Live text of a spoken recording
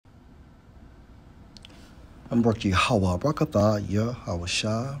I'm brought to Yahawah, Brakatha,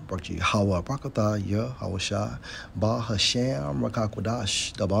 Yahawashi, brought to Yahawah, Brakatha, Yahawashi, Ba Hashem,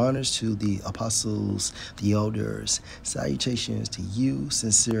 Rakakwadash. Double honors to the apostles, the elders. Salutations to you,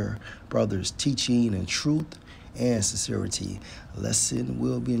 sincere brothers, teaching in truth and sincerity. Lesson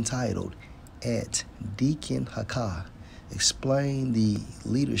will be entitled at Deacon Hakah. Explain the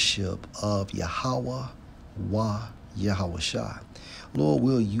leadership of Yahawah, Yahawashi. Lord,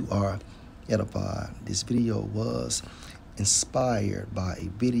 will you are edified. This video was inspired by a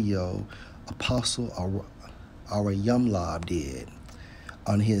video Apostle our Yumlab did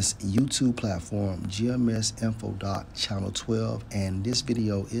on his YouTube platform, GMS Info Channel 12, and this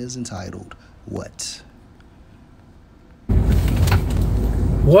video is entitled, What?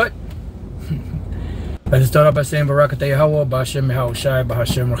 What? Let's start off by saying Barakatah Yahawah, Ba'ashem Yahawashi,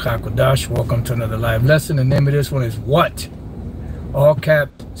 Ba'ashem Rakakwadash. Welcome to another live lesson. The name of this one is What? All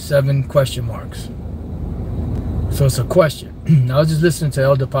capped, 7 question marks. So it's a question. I was just listening to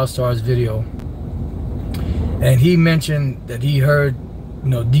Elder Pastor's video, and he mentioned that he heard,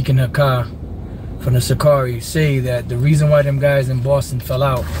 Deacon Hakah from the Sakari say that the reason why them guys in Boston fell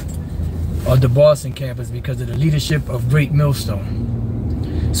out of the Boston campus because of the leadership of Great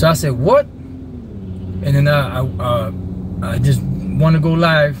Millstone. So I said, what? And then I just want to go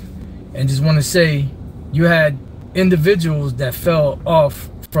live and just want to say you had individuals that fell off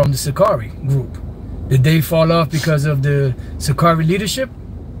from the Sakari group. Did they fall off because of the Sakari leadership?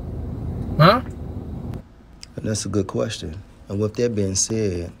 Huh? That's a good question. And with that being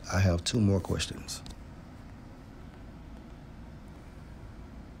said, I have 2 more questions.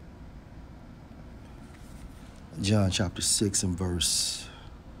 John chapter 6 and verse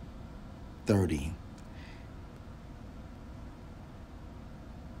 30.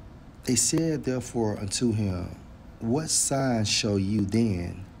 They said therefore unto him, what sign show you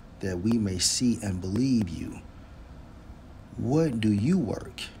then that we may see and believe you? What do you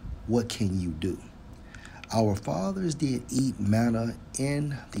work? What can you do? Our fathers did eat manna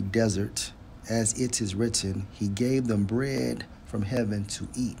in the desert, as it is written, he gave them bread from heaven to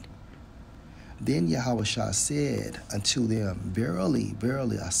eat. Then Yahawashi said unto them, verily,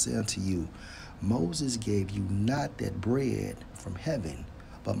 verily, I say unto you, Moses gave you not that bread from heaven,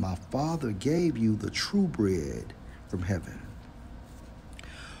 but my Father gave you the true bread from heaven.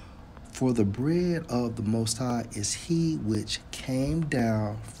 For the bread of the Most High is he which came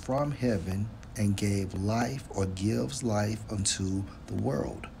down from heaven and gave life, or gives life unto the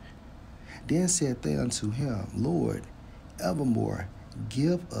world. Then said they unto him, Lord, evermore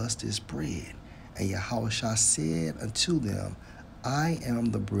give us this bread. And Yahawashi said unto them, I am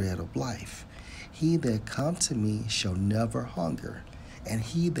the bread of life. He that come to me shall never hunger, and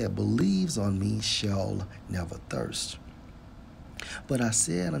he that believes on me shall never thirst. But I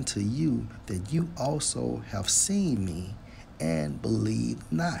said unto you that you also have seen me, and believe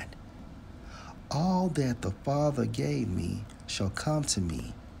not. All that the Father gave me shall come to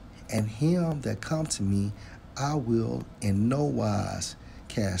me, and him that come to me I will in no wise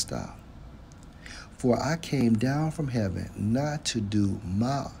cast out. For I came down from heaven not to do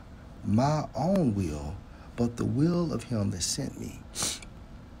my own will, but the will of him that sent me.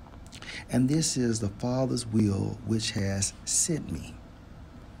 And this is the Father's will which has sent me,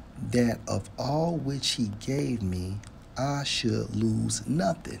 that of all which he gave me I should lose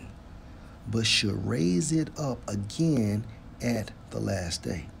nothing, but should raise it up again at the last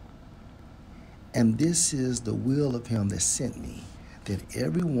day. And this is the will of him that sent me, that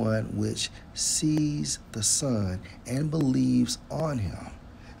everyone which sees the Son and believes on him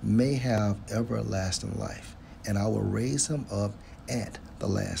may have everlasting life, and I will raise him up at the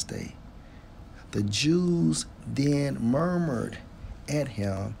last day. The Jews then murmured at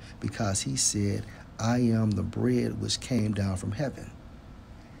him because he said, I am the bread which came down from heaven.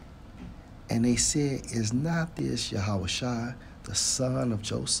 And they said, is not this Yahawashi, the son of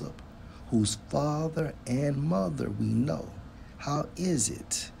Joseph, whose father and mother we know? How is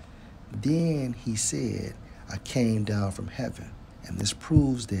it? Then he said, I came down from heaven. And this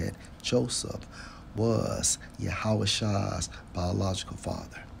proves that Joseph was Yahawashi's biological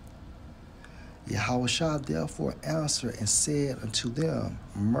father. Yahawashi therefore answered and said unto them,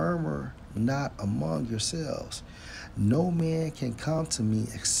 murmur not among yourselves. No man can come to me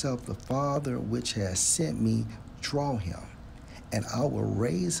except the Father which has sent me draw him, and I will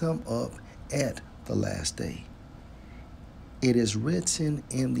raise him up at the last day. It is written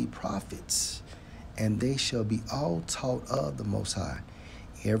in the prophets, and they shall be all taught of the Most High.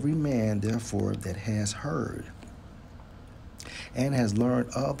 Every man, therefore, that has heard and has learned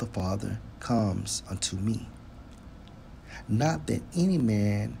of the Father comes unto me. Not that any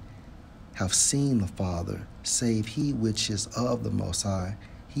man have seen the Father, save he which is of the Most High,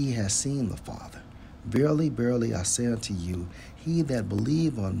 he has seen the Father. Verily, verily, I say unto you, he that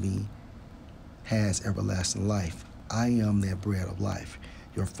believe on me has everlasting life. I am that bread of life.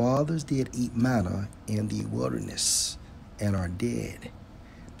 Your fathers did eat manna in the wilderness and are dead.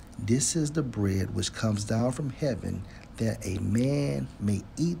 This is the bread which comes down from heaven, that a man may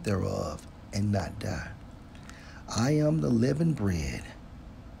eat thereof and not die. I am the living bread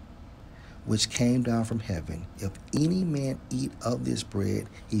which came down from heaven. If any man eat of this bread,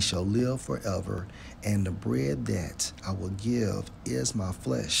 he shall live forever. And the bread that I will give is my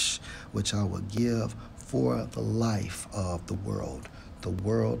flesh, which I will give for the life of the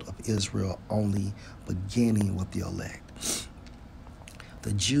world of Israel only, beginning with the elect.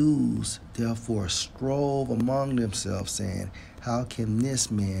 The Jews therefore strove among themselves, saying, how can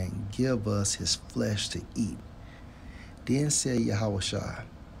this man give us his flesh to eat? Then said Yahawashi,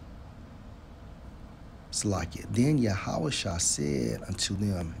 Then Yahawashi said unto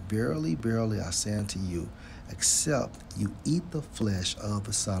them, verily, verily, I say unto you, except you eat the flesh of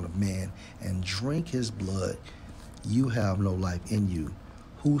the Son of Man and drink his blood, you have no life in you.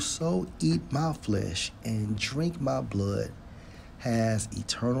 Whoso eat my flesh and drink my blood has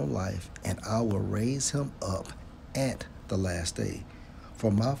eternal life, and I will raise him up at the last day.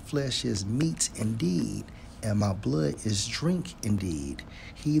 For my flesh is meat indeed, and my blood is drink indeed.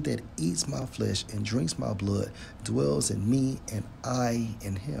 He that eats my flesh and drinks my blood dwells in me, and I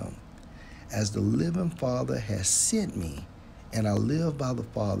in him. As the living Father has sent me, and I live by the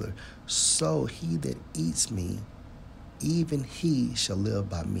Father, so he that eats me, even he shall live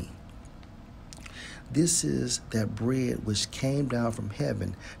by me. This is that bread which came down from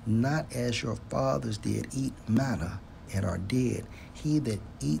heaven, not as your fathers did eat manna and are dead. He that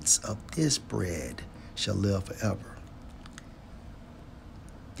eats of this bread shall live forever.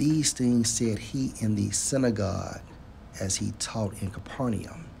 These things said he in the synagogue as he taught in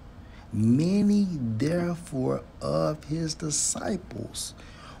Capernaum. Many therefore of his disciples,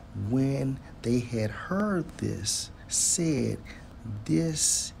 when they had heard this, said,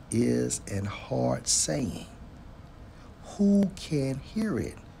 this is an hard saying. Who can hear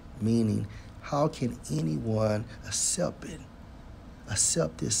it? Meaning, how can anyone accept it?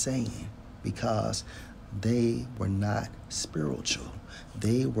 Accept this saying? Because they were not spiritual.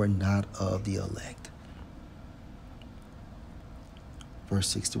 They were not of the elect. Verse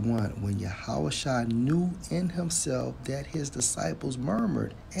 61, when Yahawashi knew in himself that his disciples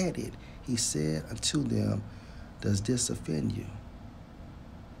murmured at it, he said unto them, does this offend you?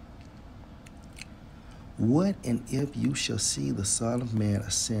 What and if you shall see the Son of Man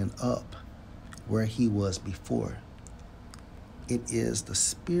ascend up where he was before? It is the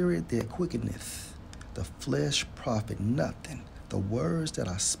spirit that quickeneth, the flesh profit nothing. The words that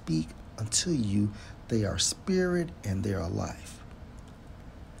I speak unto you, they are spirit and they are life.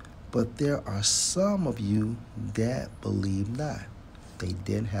 But there are some of you that believe not. They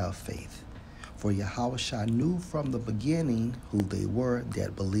didn't have faith. For Yahawashi knew from the beginning who they were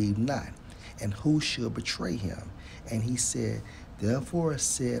that believed not, and who should betray him. And he said, therefore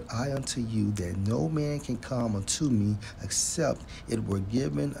said I unto you, that no man can come unto me, except it were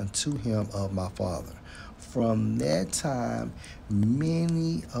given unto him of my Father. From that time,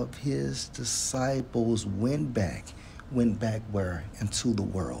 many of his disciples went back where? Into the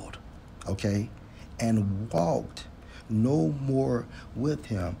world, okay? And walked no more with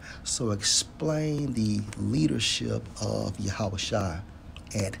him. So explain the leadership of Yahawashi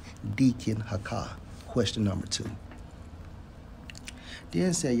at Deacon Hakah. Question number 2.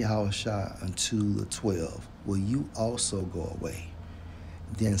 Then said Yahawashi unto the 12, will you also go away?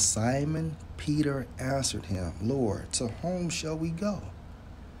 Then Simon Peter answered him, Lord, to whom shall we go?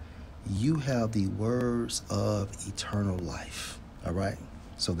 You have the words of eternal life. All right?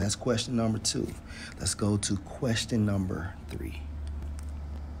 So that's question number 2. Let's go to question number 3.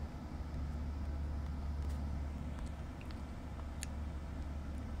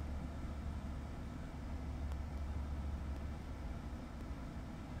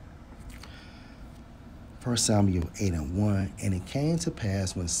 First Samuel 8:1, and it came to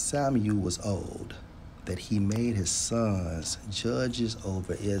pass when Samuel was old, that he made his sons judges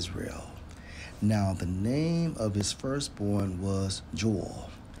over Israel. Now the name of his firstborn was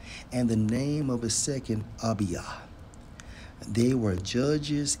Joel, and the name of his second Abiah. They were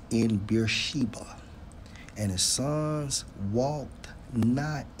judges in Beersheba, and his sons walked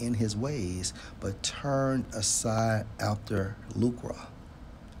not in his ways, but turned aside after lucre,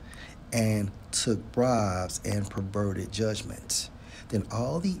 and took bribes and perverted judgments. Then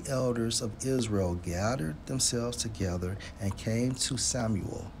all the elders of Israel gathered themselves together and came to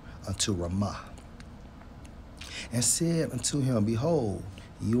Samuel unto Ramah, and said unto him, Behold,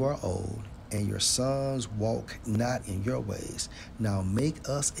 you are old, and your sons walk not in your ways. Now make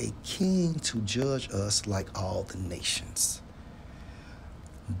us a king to judge us like all the nations.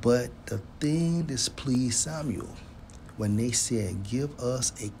 But the thing displeased Samuel when they said, Give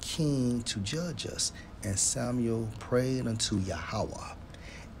us a king to judge us. And Samuel prayed unto Yahawah.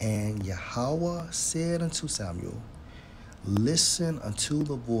 And Yahawah said unto Samuel, Listen unto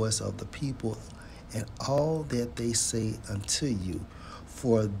the voice of the people and all that they say unto you,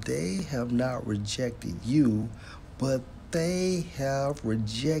 for they have not rejected you, but they have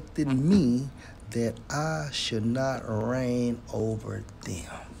rejected me, that I should not reign over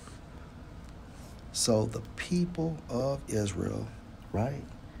them. So the people of Israel, right,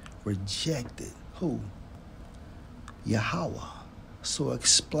 rejected who? Yahawah. So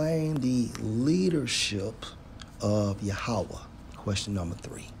explain the leadership of Yahawah. Question number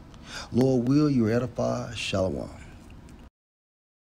 3. Lord, will you edify? Shalom.